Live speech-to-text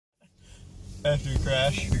after we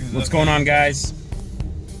crash. What's going on, guys?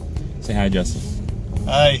 Say hi, Justin.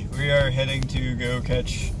 Hi, we are heading to go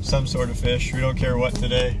catch some sort of fish. We don't care what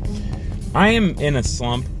today. I am in a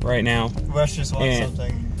slump right now. Wes just wants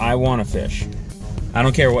something. I want a fish. I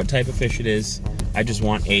don't care what type of fish it is. I just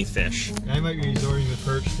want a fish. I might be resorting to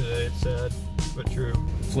perch today. It's sad, but true.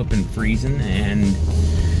 Flipping freezing, and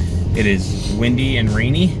it is windy and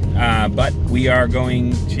rainy. But we are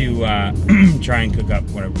going to try and cook up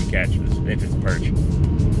whatever we catch, if it's perch.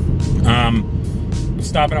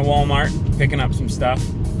 Stopping at Walmart, picking up some stuff,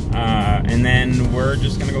 and then we're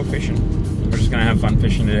just gonna go fishing. We're just gonna have fun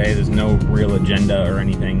fishing today. There's no real agenda or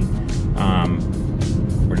anything.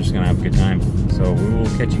 We're just gonna have a good time. So we will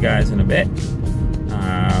catch you guys in a bit.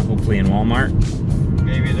 Hopefully in Walmart.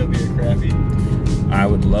 Maybe there'll be a crappie. I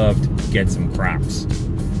would love to get some craps.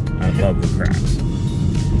 I love the craps.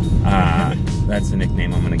 That's the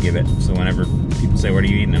nickname I'm gonna give it. So whenever people say, "What are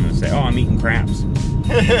you eating?" I'm gonna say, "Oh, I'm eating craps."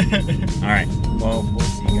 All right. Well, we'll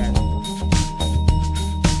see you guys.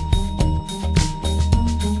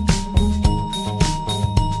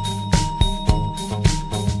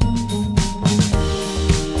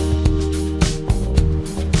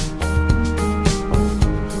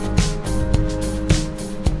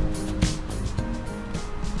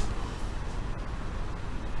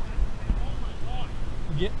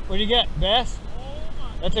 What do you get, bass?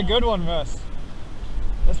 That's a good one, Russ.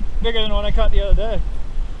 That's bigger than the one I caught the other day.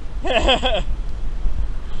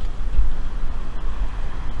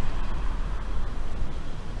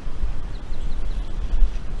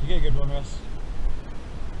 You get a good one, Russ.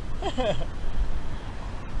 Can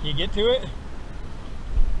you get to it?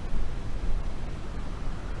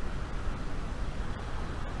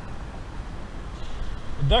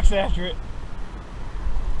 The duck's after it.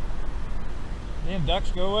 Damn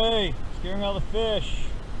ducks, go away. Scaring all the fish.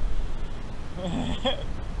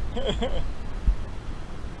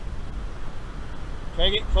 Try to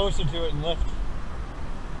get closer to it and lift.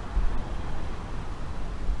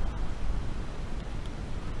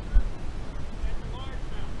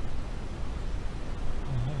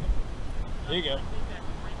 There you go.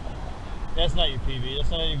 That's not your PB. That's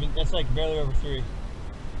not even. That's like barely over 3.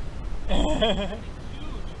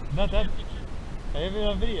 Not that. I have it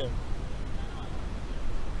on video.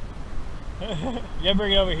 You gotta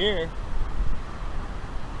bring it over here.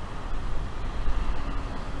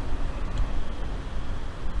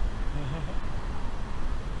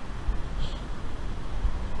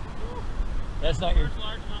 That's not your.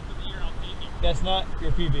 That's not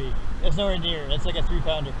your PB. That's nowhere near. That's like a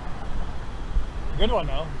 3-pounder. Good one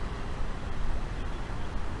though.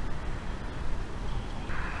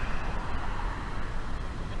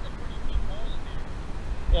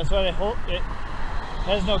 That's why they hold it.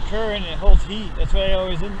 Has no current and it holds heat. That's why I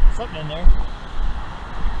always in something in there.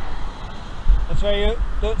 That's why you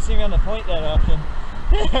don't see me on the point that often.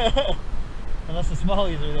 Unless the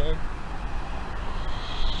smallies are there.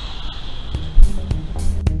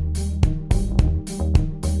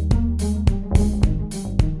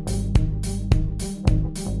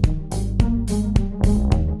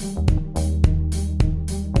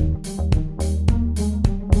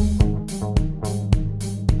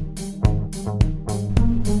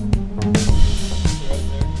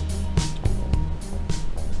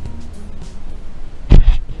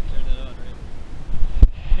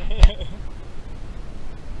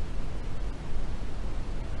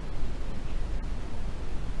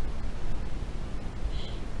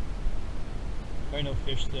 Probably no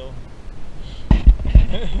fish still.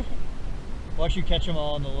 Watch you catch them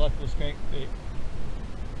all on the luckless crankbait.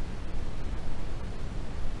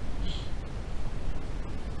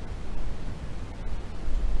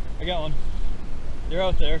 I got one. They're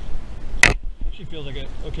out there. Actually feels like a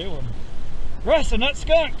okay one. Russ, I'm not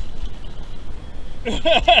skunked! Hey,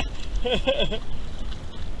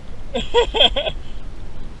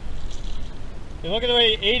 look at the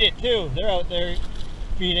way he ate it too. They're out there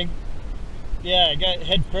feeding. Yeah, I got it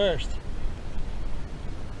head first.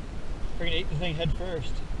 Freaking ate the thing head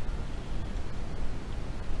first.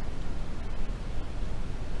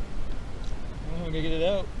 Oh, I'm gonna get it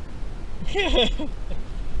out. I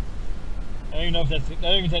don't even know if that's. I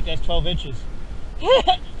don't even think that's 12 inches.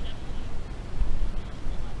 I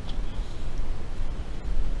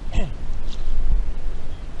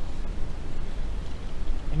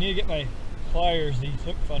need to get my pliers. These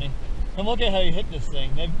hook funny. Come look at how you hit this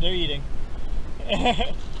thing. They're eating.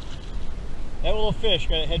 That little fish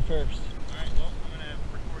got it head first. Alright, well, I'm going to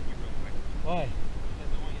record you real quick. Why?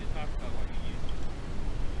 Because I want you to talk about what you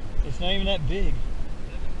used. It's not even that big.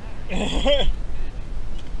 It doesn't matter.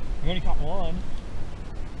 We only caught one.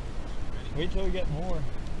 Ready? Wait till we get more.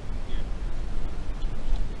 Here.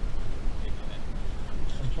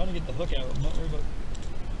 I'm trying to get the hook out. I'm not worried about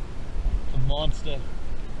the monster.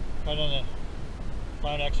 Right on a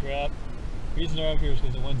Clown X wrap. The reason they're up here is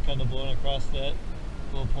because the wind's kind of blowing across that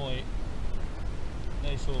little point.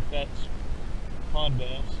 Nice little fat pond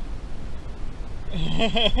bass. I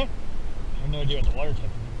have no idea what the water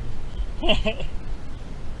temperature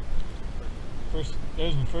is. That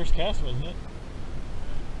was the first cast, wasn't it?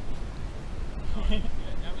 Oh, yeah,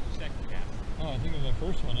 that was the second cast. Oh, I think it was my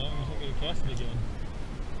first one. I guess I could have cast it again.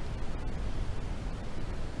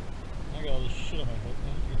 I got all this shit on my hook.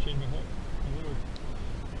 I can change my hook.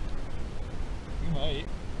 You might.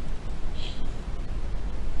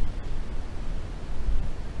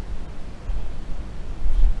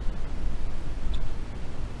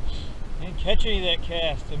 Didn't catch any of that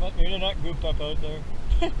cast. Maybe they're not grouped up out there.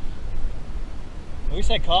 At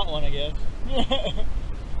least I caught one, I guess.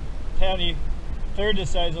 Townie, third the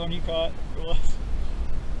size one you caught. It was.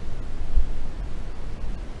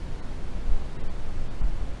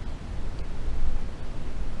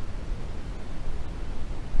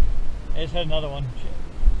 I just had another one.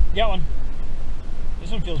 Got one.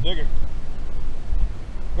 This one feels bigger.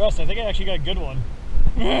 Russ, I think I actually got a good one.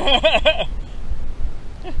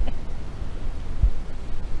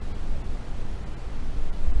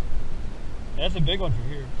 That's a big one for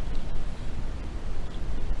here.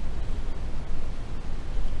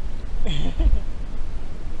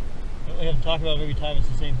 We have to talk about it every time, it's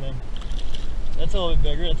the same thing. That's a little bit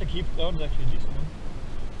bigger. That's a keep. That one's actually a decent one.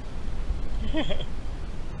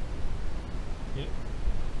 Get it?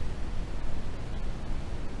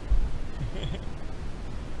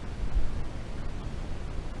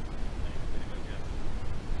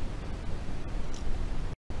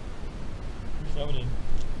 I would have to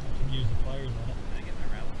use the pliers on it. Did I get my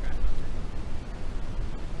rattle trap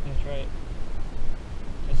on Yeah, try it.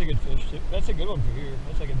 That's a good fish too. That's a good one for here.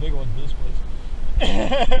 That's like a big one for this place.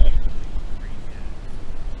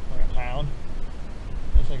 Like a pound.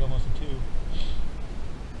 That's like almost a 2.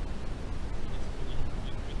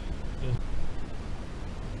 Yeah.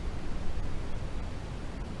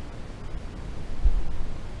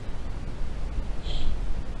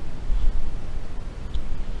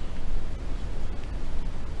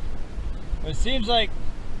 It seems like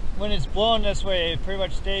when it's blowing this way, it pretty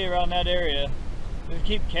much stay around that area. Just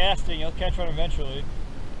keep casting, you'll catch one eventually.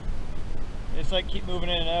 It's like keep moving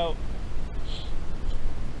in and out.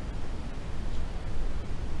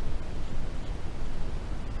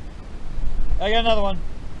 I got another one.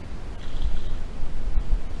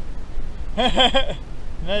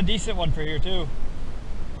 Another decent one for here too.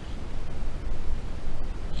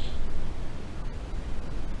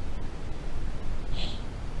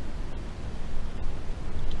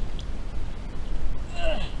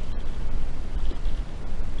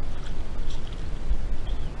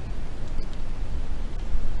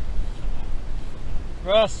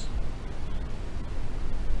 Russ.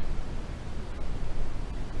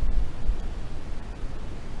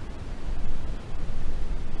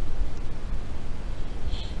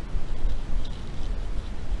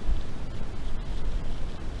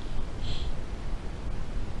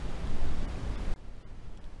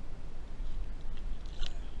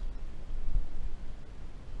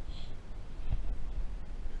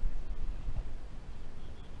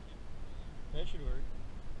 That should work.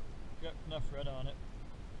 Got enough red on it.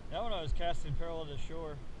 That one I was casting parallel to shore.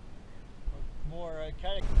 Or more, I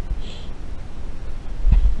kind of...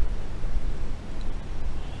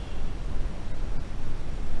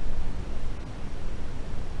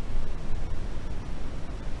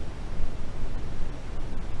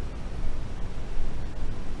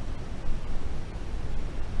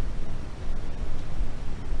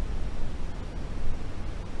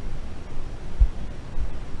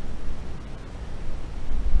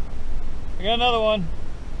 I got another one.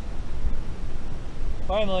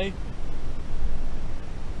 Finally.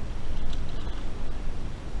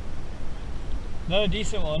 Another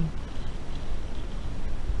decent one.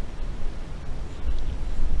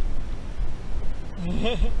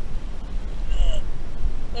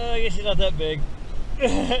 I guess he's not that big.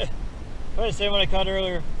 Probably the same one I caught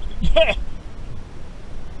earlier.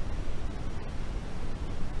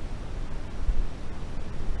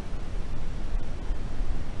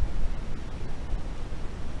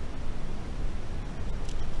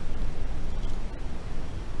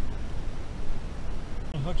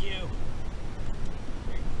 Hook you.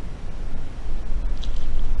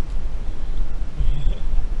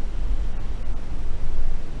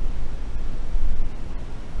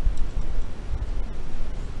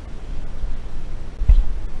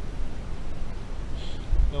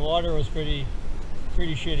 The water was pretty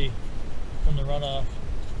shitty from the runoff.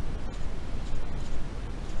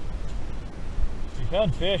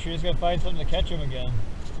 Found fish, you're just gonna find something to catch them again.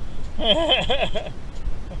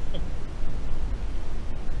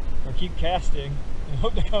 Or keep casting and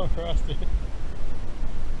hope they come across it.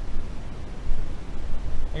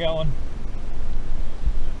 I got one.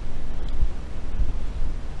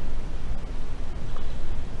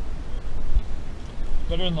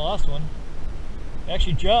 Better than the last one. It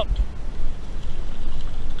actually jumped.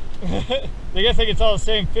 I guess think it's all the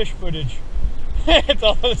same fish footage. It's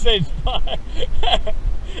all the same spot.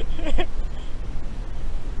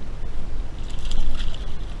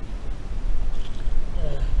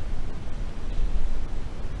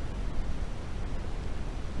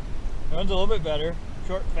 That one's a little bit better.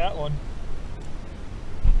 Short, fat one.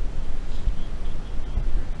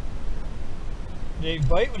 They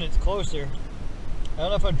bite when it's closer. I don't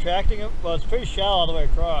know if I'm tracting it. Well, it's pretty shallow all the way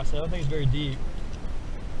across. I don't think it's very deep.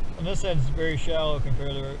 On this end, it's very shallow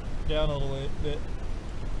compared to down all the way a bit.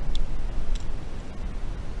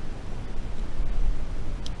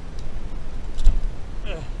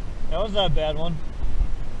 That one's not a bad one.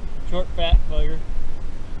 Short, fat bugger.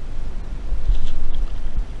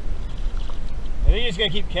 I think you just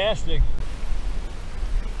gotta keep casting.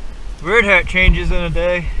 Weird how it changes in a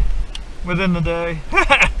day. Within the day.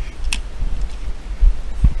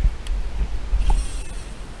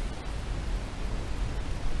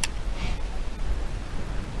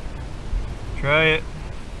 Try it.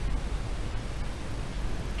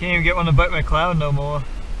 Can't even get one to bite my clown no more.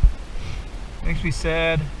 Makes me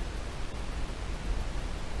sad.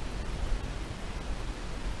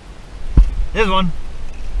 Here's one.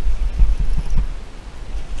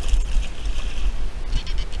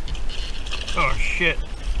 Oh shit.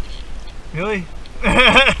 Really?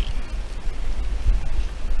 There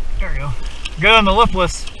we go. Good on the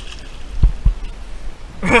lipless.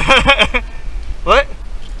 What?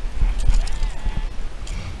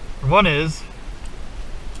 One is.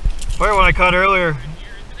 Probably one I caught earlier.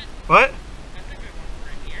 What?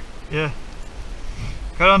 Yeah.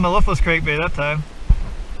 Caught on the lipless crankbait that time.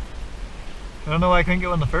 I don't know why I couldn't get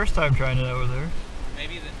one the first time trying it over there.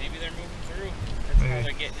 Maybe they're moving through. That's how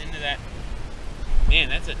they're getting into that. Man,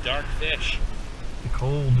 that's a dark fish. It's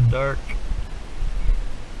cold and dark.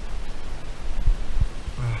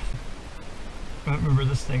 I don't remember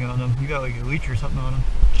this thing on him. You got like a leech or something on him.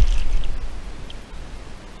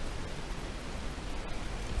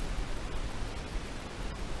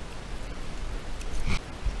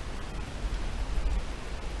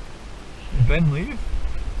 Did Ben leave?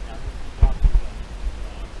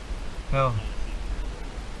 Oh.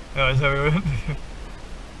 Oh, is that what it went?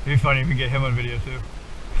 It'd be funny if we get him on video too.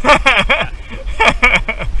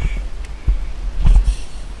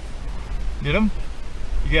 Get him?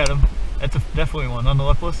 You got him. That's definitely one on the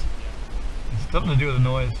lipless. It's something to do with the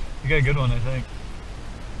noise. You got a good one, I think.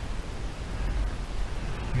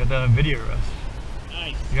 You got that on video, Russ.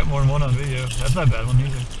 Nice. You got more than one on video. That's not a bad one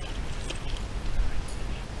either.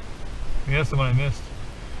 Maybe that's the one I missed.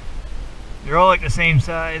 They're all like the same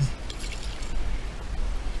size.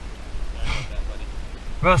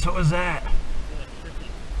 Russ, what was that?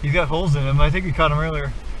 He's got holes in him. I think we caught him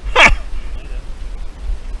earlier.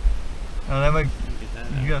 Oh, that might.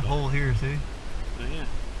 You got a hole here, see? Oh yeah.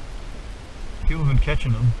 People have been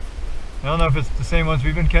catching them. I don't know if it's the same ones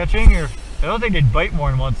we've been catching, or I don't think they'd bite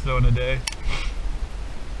more than once though in a day.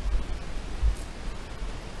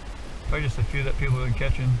 Probably just a few that people have been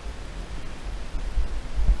catching.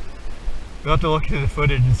 We'll have to look through the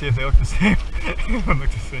footage and see if they look the same. They don't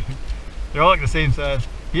look the same. They're all like the same size.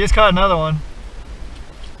 He just caught another one.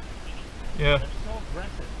 Yeah. They're so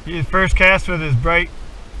aggressive. His first cast with his bright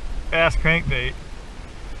ass crankbait.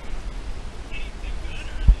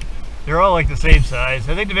 They're all like the same size.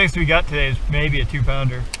 I think the biggest we got today is maybe a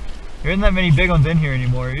 2-pounder. There isn't that many big ones in here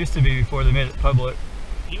anymore. It used to be before they made it public.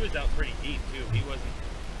 He was out pretty deep too. He wasn't,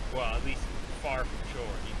 well, at least far from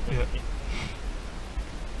shore. He wasn't in.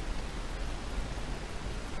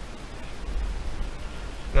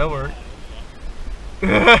 That worked.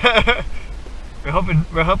 We're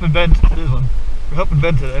helping Ben. This one. We're helping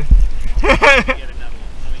Ben today. Get another one.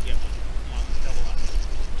 Let me get one. Double up.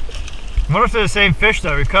 I wonder if they're the same fish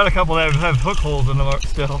though. We've caught a couple that have hook holes in them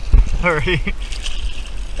still already.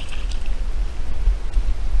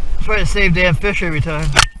 It's probably the same damn fish every time.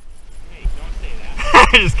 Hey, don't say that.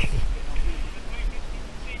 Just kidding.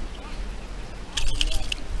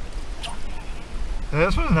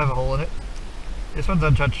 This one doesn't have a hole in it. This one's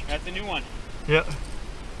untouched. That's a new one. Yep.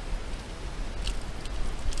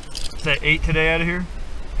 Is that 8 today out of here?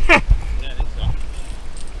 Yeah, I think so.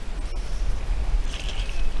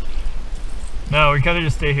 No, we gotta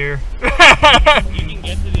just stay here. You can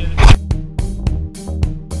get to the other